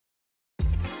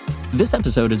This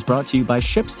episode is brought to you by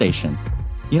ShipStation.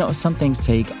 You know, some things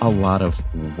take a lot of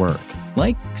work,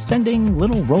 like sending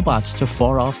little robots to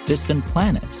far-off distant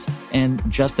planets. And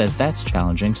just as that's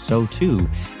challenging, so too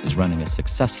is running a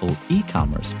successful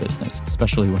e-commerce business,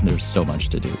 especially when there's so much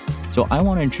to do. So I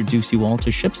want to introduce you all to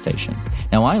ShipStation.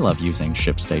 Now, I love using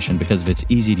ShipStation because of its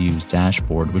easy-to-use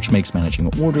dashboard, which makes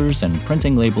managing orders and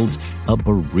printing labels a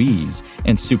breeze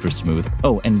and super smooth.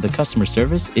 Oh, and the customer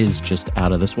service is just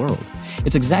out of this world.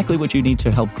 It's exactly what you need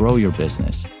to help grow your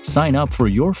business. Sign up for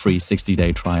your free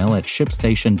 60-day trial at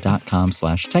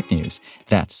shipstation.com/technews.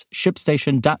 That's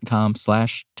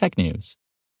shipstation.com/technews.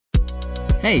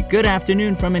 Hey, good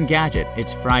afternoon from Engadget.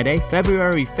 It's Friday,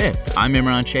 February 5th. I'm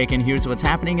Imran Sheikh, and here's what's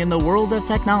happening in the world of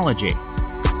technology.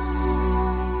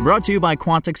 Brought to you by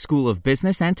Quantic School of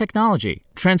Business and Technology.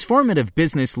 Transformative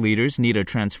business leaders need a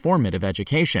transformative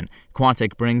education.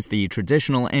 Quantic brings the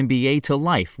traditional MBA to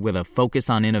life with a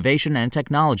focus on innovation and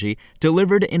technology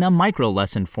delivered in a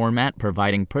micro-lesson format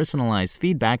providing personalized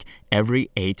feedback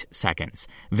every 8 seconds.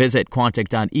 Visit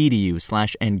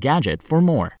quantic.edu/Engadget for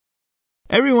more.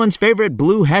 Everyone's favorite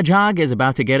blue hedgehog is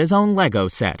about to get his own Lego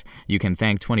set. You can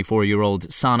thank 24-year-old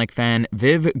Sonic fan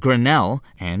Viv Grinnell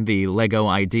and the Lego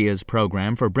Ideas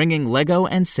program for bringing Lego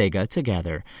and Sega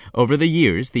together. Over the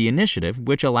years, the initiative,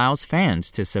 which allows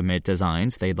fans to submit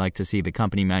designs they'd like to see the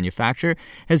company manufacture,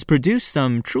 has produced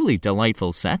some truly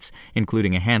delightful sets,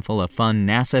 including a handful of fun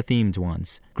NASA-themed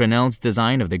ones. Grinnell's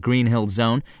design of the Green Hill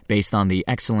Zone, based on the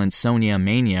excellent Sonia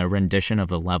Mania rendition of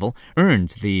the level,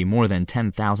 earned the more than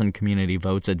 10,000 community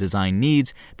votes a design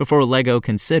needs before LEGO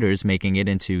considers making it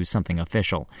into something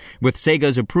official. With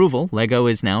Sega's approval, LEGO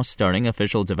is now starting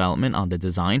official development on the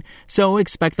design, so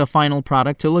expect the final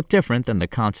product to look different than the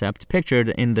concept pictured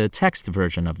in the text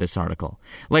version of this article.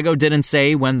 LEGO didn't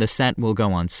say when the set will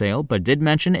go on sale, but did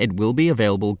mention it will be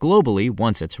available globally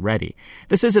once it's ready.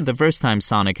 This isn't the first time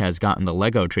Sonic has gotten the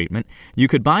LEGO treatment. You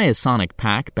could buy a Sonic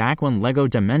pack back when LEGO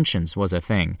Dimensions was a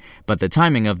thing, but the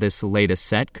timing of this latest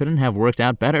set couldn't have worked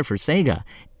out better for Sega.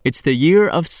 It's the year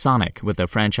of Sonic, with the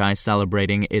franchise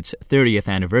celebrating its 30th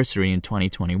anniversary in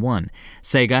 2021.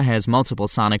 Sega has multiple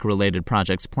Sonic-related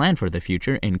projects planned for the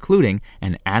future, including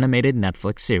an animated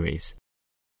Netflix series.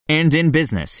 And in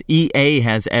business, EA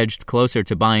has edged closer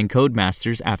to buying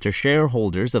Codemasters after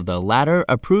shareholders of the latter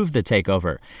approved the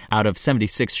takeover. Out of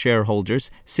 76 shareholders,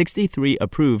 63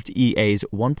 approved EA's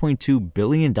 $1.2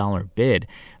 billion bid.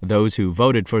 Those who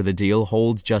voted for the deal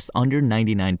hold just under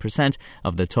 99%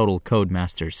 of the total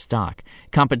Codemasters stock.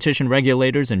 Competition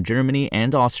regulators in Germany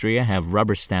and Austria have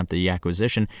rubber-stamped the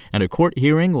acquisition, and a court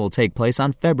hearing will take place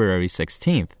on February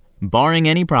 16th. Barring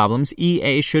any problems,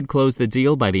 EA should close the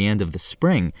deal by the end of the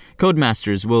spring.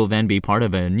 Codemasters will then be part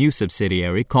of a new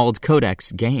subsidiary called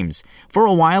Codex Games. For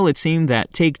a while, it seemed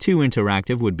that Take-Two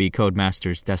Interactive would be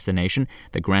Codemasters' destination.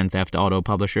 The Grand Theft Auto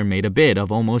publisher made a bid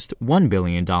of almost $1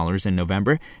 billion in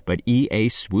November, but EA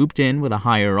swooped in with a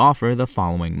higher offer the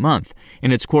following month.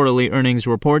 In its quarterly earnings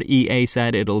report, EA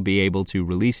said it'll be able to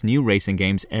release new racing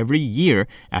games every year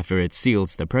after it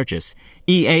seals the purchase.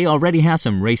 EA already has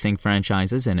some racing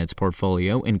franchises in its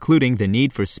portfolio, including the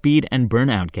Need for Speed and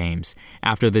Burnout games.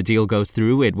 After the deal goes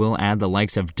through, it will add the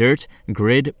likes of Dirt,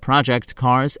 Grid, Project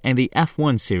Cars, and the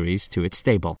F1 series to its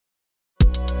stable.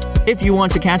 If you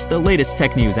want to catch the latest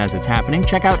tech news as it's happening,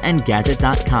 check out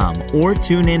Engadget.com or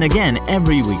tune in again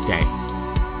every weekday.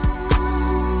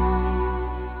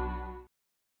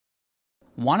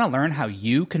 Want to learn how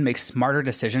you can make smarter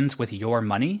decisions with your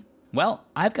money? Well,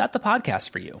 I've got the podcast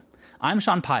for you. I'm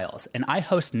Sean Piles, and I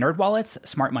host NerdWallet's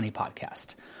Smart Money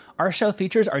Podcast. Our show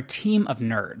features our team of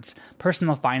nerds,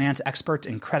 personal finance experts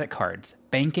in credit cards,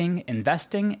 banking,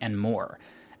 investing, and more.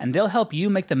 And they'll help you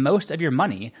make the most of your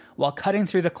money while cutting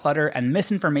through the clutter and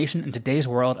misinformation in today's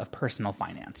world of personal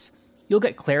finance. You'll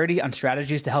get clarity on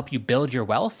strategies to help you build your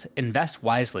wealth, invest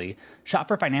wisely, shop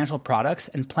for financial products,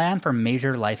 and plan for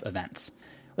major life events.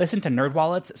 Listen to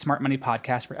NerdWallet's Smart Money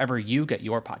Podcast wherever you get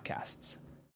your podcasts.